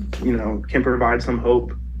that can provide some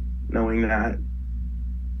hope, knowing that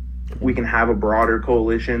we can have a broader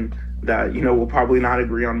coalition that, will probably not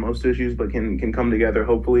agree on most issues, but can come together,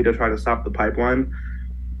 hopefully, to try to stop the pipeline.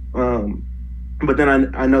 But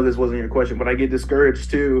then I know this wasn't your question, but I get discouraged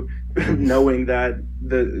too, knowing that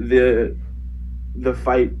the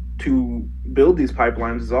fight to build these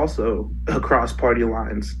pipelines is also across party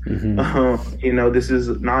lines. This is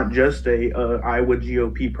not just a Iowa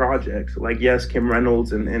GOP project. Like, yes, Kim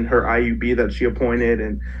Reynolds and her IUB that she appointed,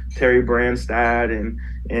 and Terry Branstad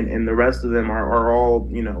and the rest of them are all,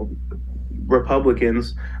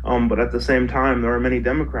 Republicans, but at the same time, there are many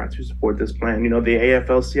Democrats who support this plan. The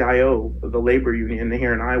AFL-CIO, the labor union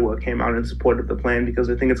here in Iowa, came out and supported the plan because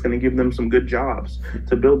they think it's going to give them some good jobs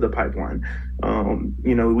to build the pipeline.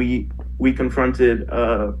 We confronted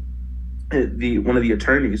one of the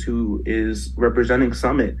attorneys who is representing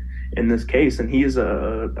Summit in this case, and he is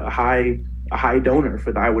a high donor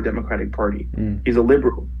for the Iowa Democratic Party. He's a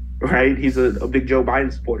liberal. Right, he's a big Joe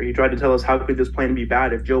Biden supporter. He tried to tell us, how could this plan be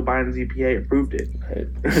bad if Joe Biden's EPA approved it?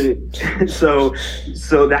 Right. so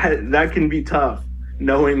that can be tough,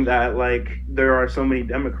 knowing that there are so many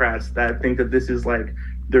Democrats that think that this is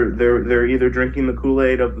they're either drinking the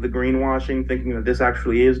Kool-Aid of the greenwashing, thinking that this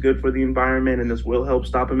actually is good for the environment and this will help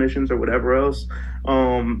stop emissions or whatever else.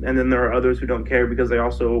 And then there are others who don't care because they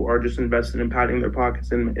also are just invested in padding their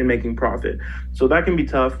pockets and making profit. So that can be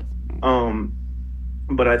tough.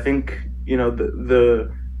 But I think,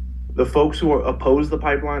 the folks who oppose the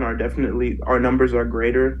pipeline our numbers are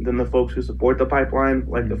greater than the folks who support the pipeline.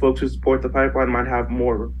 Like, the folks who support the pipeline might have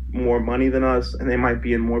more money than us, and they might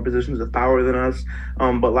be in more positions of power than us.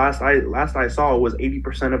 But last I saw was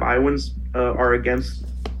 80% of Iowans are against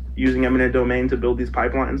using eminent domain to build these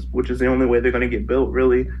pipelines, which is the only way they're going to get built,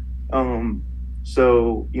 really.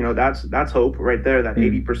 So that's hope right there, that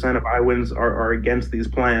 80% of Iowans are against these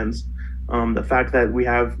plans. The fact that we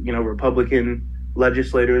have, Republican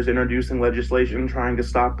legislators introducing legislation trying to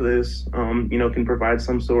stop this, can provide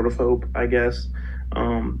some sort of hope, I guess.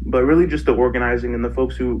 But really just the organizing and the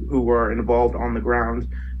folks who are involved on the ground,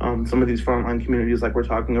 some of these frontline communities, like we're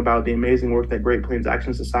talking about, the amazing work that Great Plains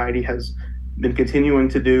Action Society has been continuing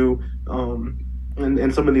to do,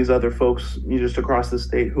 and some of these other folks just across the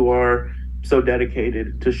state who are so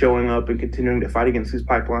dedicated to showing up and continuing to fight against these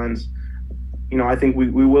pipelines. I think we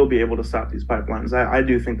will be able to stop these pipelines. I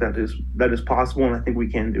do think that is possible, and I think we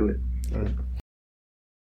can do it.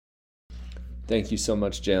 Thank you so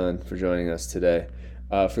much, Jaylen, for joining us today.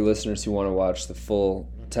 For listeners who want to watch the full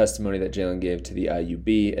testimony that Jaylen gave to the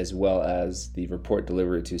IUB, as well as the report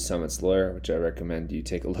delivery to Summit's lawyer, which I recommend you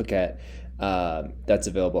take a look at, that's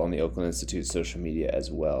available on the Oakland Institute's social media as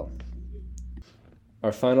well.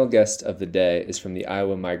 Our final guest of the day is from the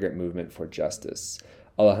Iowa Migrant Movement for Justice.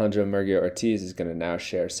 Alejandro Murgia-Ortiz is going to now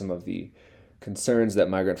share some of the concerns that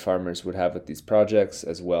migrant farmers would have with these projects,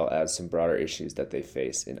 as well as some broader issues that they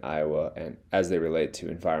face in Iowa and as they relate to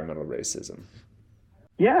environmental racism.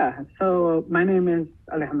 Yeah, so my name is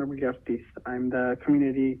Alejandro Murgia-Ortiz. I'm the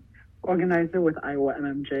community organizer with Iowa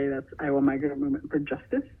MMJ, that's Iowa Migrant Movement for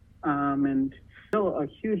Justice. And a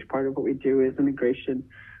huge part of what we do is immigration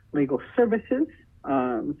legal services.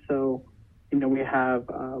 We have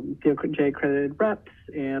DOJ accredited reps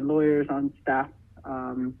and lawyers on staff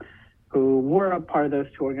who were a part of those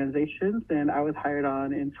two organizations. And I was hired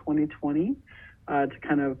on in 2020 to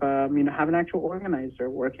kind of, have an actual organizer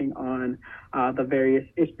working on the various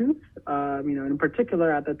issues. In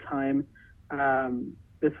particular at the time,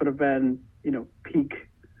 this would have been, peak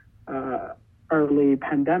early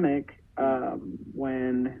pandemic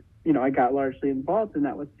when, I got largely involved, and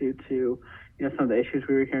that was due to, some of the issues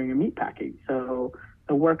we were hearing in meatpacking. So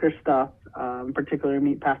the worker stuff, in particular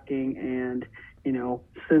meatpacking, and,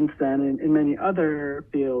 since then in many other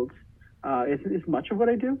fields, is much of what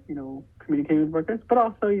I do, communicating with workers, but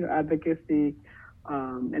also, advocacy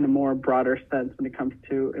in a more broader sense when it comes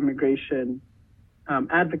to immigration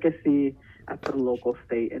advocacy at the local,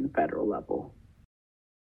 state, and federal level.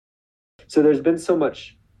 So there's been so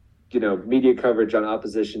much media coverage on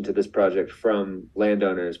opposition to this project from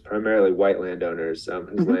landowners, primarily white landowners,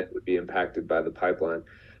 whose land would be impacted by the pipeline.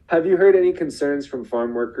 Have you heard any concerns from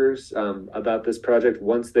farm workers about this project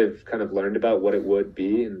once they've kind of learned about what it would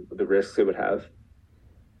be and the risks it would have?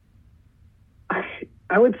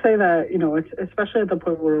 I would say that, it's especially at the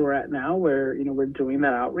point where we're at now, where, we're doing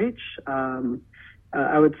that outreach.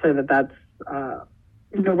 I would say that's,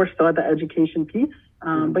 we're still at the education piece.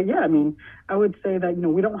 But yeah, I would say that,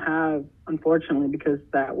 we don't have, unfortunately, because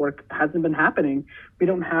that work hasn't been happening, we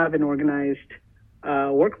don't have an organized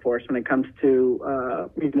workforce when it comes to,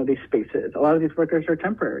 these spaces. A lot of these workers are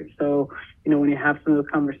temporary. So, when you have some of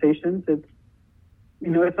those conversations, it's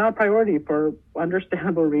not a priority for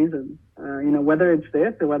understandable reasons. Whether it's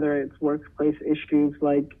this or whether it's workplace issues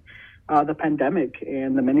like the pandemic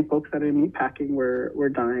and the many folks that are in meatpacking were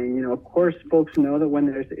dying. Of course, folks know that when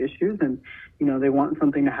there's issues and, they want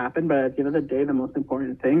something to happen. But at the end of the day, the most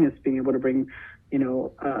important thing is being able to bring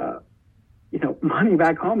money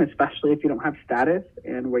back home, especially if you don't have status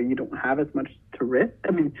and where you don't have as much to risk.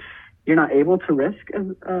 I mean, you're not able to risk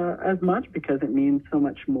as much because it means so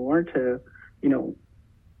much more to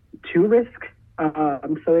risk.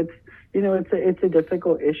 So it's a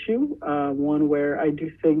difficult issue, one where I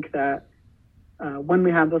do think that when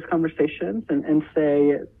we have those conversations and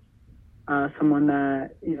say someone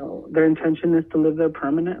that their intention is to live there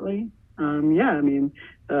permanently,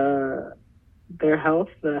 their health,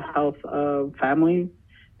 the health of family,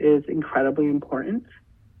 is incredibly important.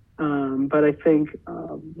 But I think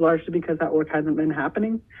largely because that work hasn't been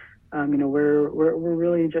happening, we're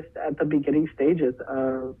really just at the beginning stages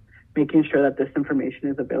of making sure that this information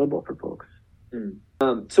is available for folks.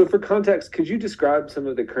 So for context, could you describe some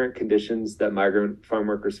of the current conditions that migrant farm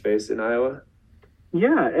workers face in Iowa?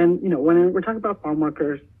 Yeah, and when we're talking about farm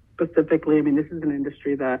workers specifically, I mean, this is an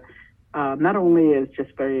industry that not only is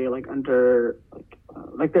just very under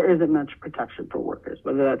there isn't much protection for workers,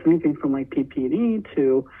 whether that's anything from PPE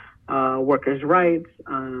to workers' rights,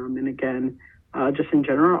 and again, just in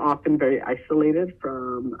general, often very isolated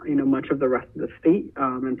from much of the rest of the state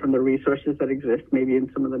and from the resources that exist maybe in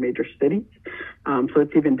some of the major cities. So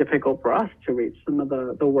it's even difficult for us to reach some of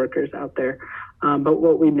the workers out there. But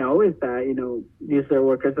what we know is that these are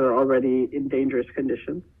workers that are already in dangerous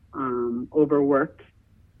conditions, overworked,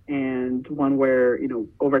 and one where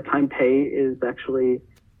overtime pay is actually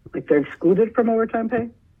they're excluded from overtime pay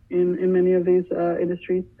in many of these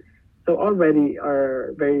industries. So already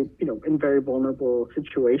are very in very vulnerable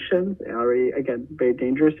situations, already again very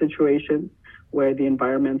dangerous situations where the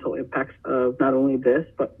environmental impacts of not only this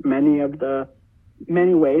but many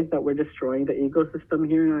ways that we're destroying the ecosystem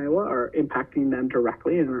here in Iowa are impacting them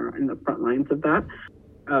directly and are in the front lines of that.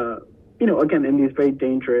 Again, in these very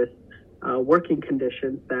dangerous working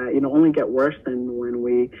conditions that only get worse than when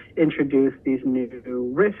we introduce these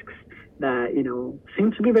new risks that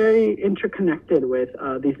seem to be very interconnected with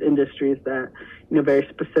these industries that very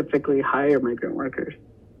specifically hire migrant workers.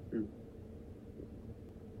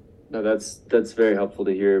 No, that's very helpful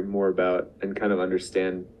to hear more about and kind of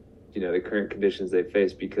understand the current conditions they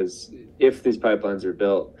face, because if these pipelines are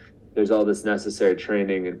built, there's all this necessary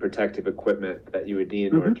training and protective equipment that you would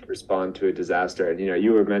need in order to respond to a disaster. And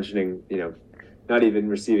you were mentioning not even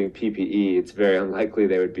receiving PPE. It's very unlikely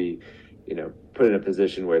they would be put in a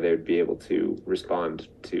position where they would be able to respond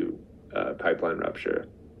to pipeline rupture.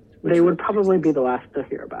 They would probably be the last to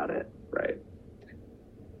hear about it. Right.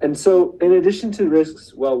 And so in addition to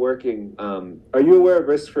risks while working, are you aware of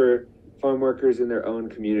risks for farm workers in their own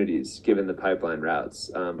communities, given the pipeline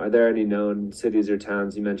routes? Are there any known cities or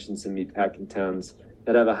towns? You mentioned some meatpacking towns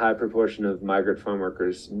that have a high proportion of migrant farm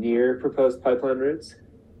workers near proposed pipeline routes?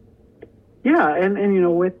 Yeah,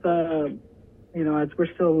 and with as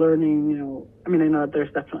we're still learning, I know that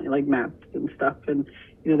there's definitely maps and stuff, and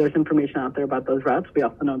there's information out there about those routes. We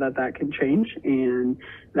also know that can change, and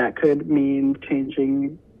that could mean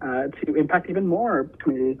changing to impact even more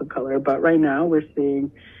communities of color. But right now we're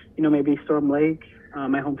seeing, maybe Storm Lake,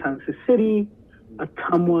 my hometown, Sioux City,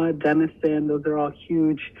 Ottumwa, Denison. Those are all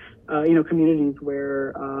huge, communities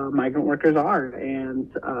where migrant workers are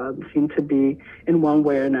and seem to be in one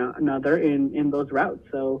way or another in those routes.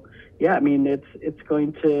 So yeah, it's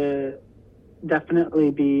going to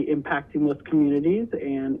definitely be impacting those communities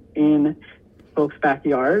and in folks'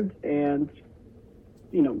 backyards. And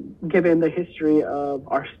given the history of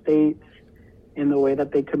our state in the way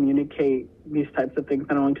that they communicate these types of things,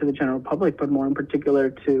 not only to the general public, but more in particular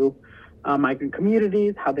to migrant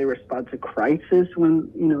communities, how they respond to crisis when,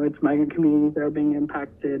 it's migrant communities that are being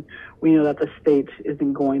impacted. We know that the state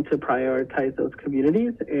isn't going to prioritize those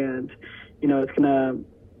communities, and, it's going to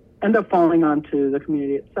end up falling onto the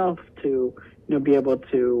community itself to, be able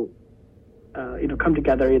to, come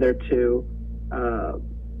together either to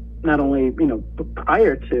not only,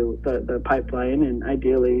 prior to the pipeline and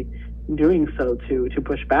ideally doing so to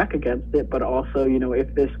push back against it, but also,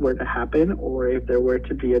 if this were to happen or if there were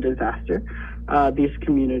to be a disaster, these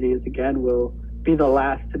communities, again, will be the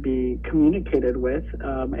last to be communicated with,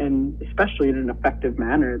 and especially in an effective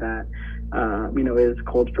manner that, is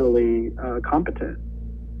culturally competent.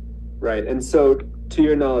 Right. And so, to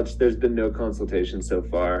your knowledge, there's been no consultation so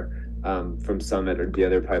far from Summit or the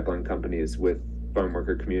other pipeline companies with farm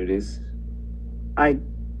worker communities? I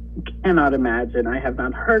cannot imagine. I have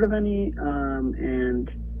not heard of any,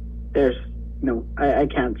 and there's I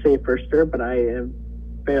can't say for sure, but I am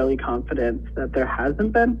fairly confident that there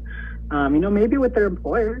hasn't been. Maybe with their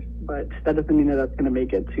employers, but that doesn't mean that that's going to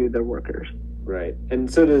make it to their workers. Right.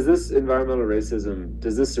 And so does this environmental racism,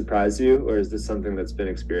 does this surprise you, or is this something that's been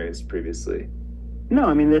experienced previously? No,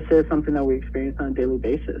 I mean, this is something that we experience on a daily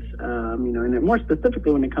basis, and more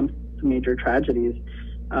specifically when it comes to major tragedies,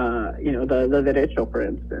 the derecho, for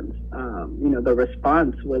instance, the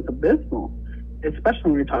response was abysmal, especially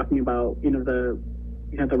when we're talking about,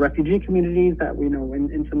 the refugee communities that we know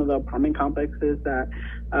in some of the apartment complexes that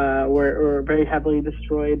were very heavily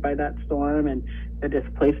destroyed by that storm, and the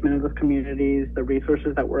displacement of those communities, the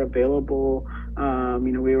resources that were available.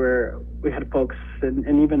 We had folks,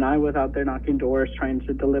 and even I was out there knocking doors trying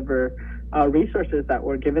to deliver resources that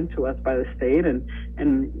were given to us by the state, and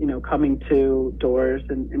coming to doors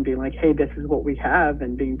and being like, hey, this is what we have,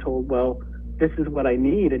 and being told, well, this is what I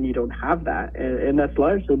need, and you don't have that. And that's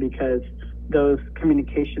largely because those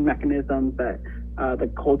communication mechanisms, that the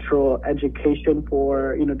cultural education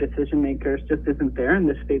for decision makers just isn't there in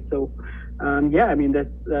this state. So that's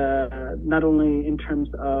not only in terms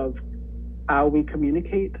of how we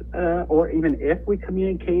communicate, or even if we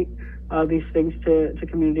communicate these things to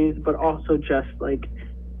communities, but also just like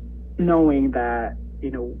knowing that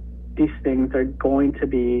these things are going to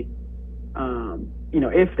be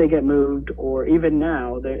if they get moved, or even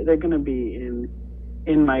now they're going to be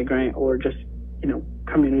in migrant or just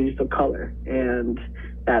communities of color, and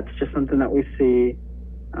that's just something that we see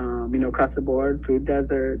across the board. Food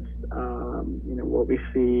deserts, what we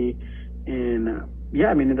see in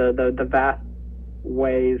the vast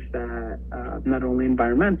ways that not only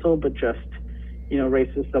environmental but just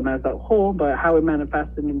racism as a whole, but how it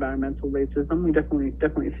manifests in environmental racism. We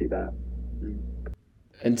definitely see that.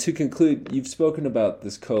 And to conclude, you've spoken about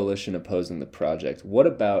this coalition opposing the project. What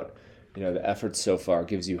about the efforts so far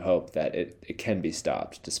gives you hope that it can be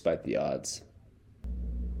stopped despite the odds?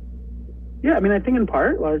 Yeah, I mean, I think in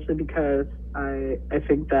part largely because I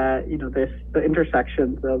think that the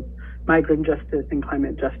intersections of migrant justice and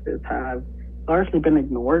climate justice have largely been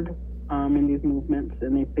ignored in these movements,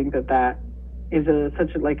 and I think that is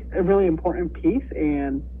such a really important piece.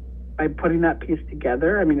 And by putting that piece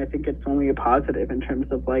together, I mean, I think it's only a positive in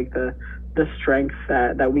terms of the strength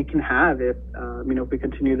that we can have if we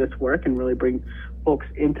continue this work and really bring folks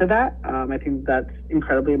into that. I think that's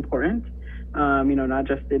incredibly important. Not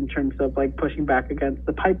just in terms of pushing back against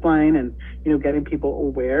the pipeline and getting people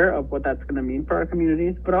aware of what that's going to mean for our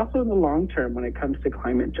communities, but also in the long term when it comes to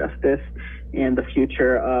climate justice and the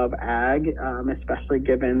future of ag, especially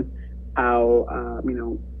given how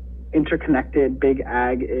interconnected big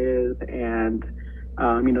ag is, and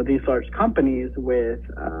these large companies with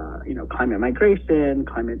climate migration,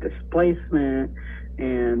 climate displacement,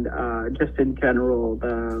 and just in general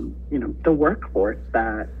the workforce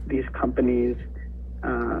that these companies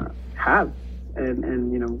have,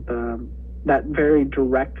 and that very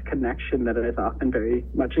direct connection that is often very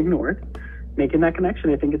much ignored. Making that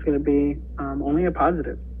connection, I think, is going to be only a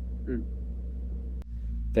positive.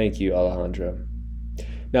 Thank you, Alejandro.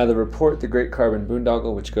 Now, the report, The Great Carbon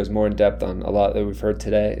Boondoggle, which goes more in depth on a lot that we've heard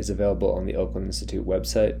today, is available on the Oakland Institute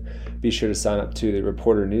website. Be sure to sign up to the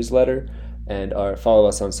Reporter newsletter and follow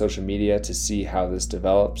us on social media to see how this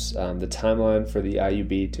develops. The timeline for the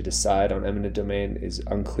IUB to decide on eminent domain is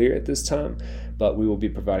unclear at this time, but we will be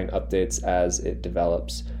providing updates as it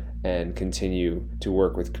develops and continue to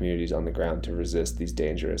work with communities on the ground to resist these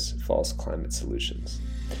dangerous false climate solutions.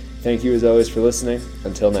 Thank you as always for listening.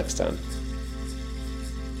 Until next time.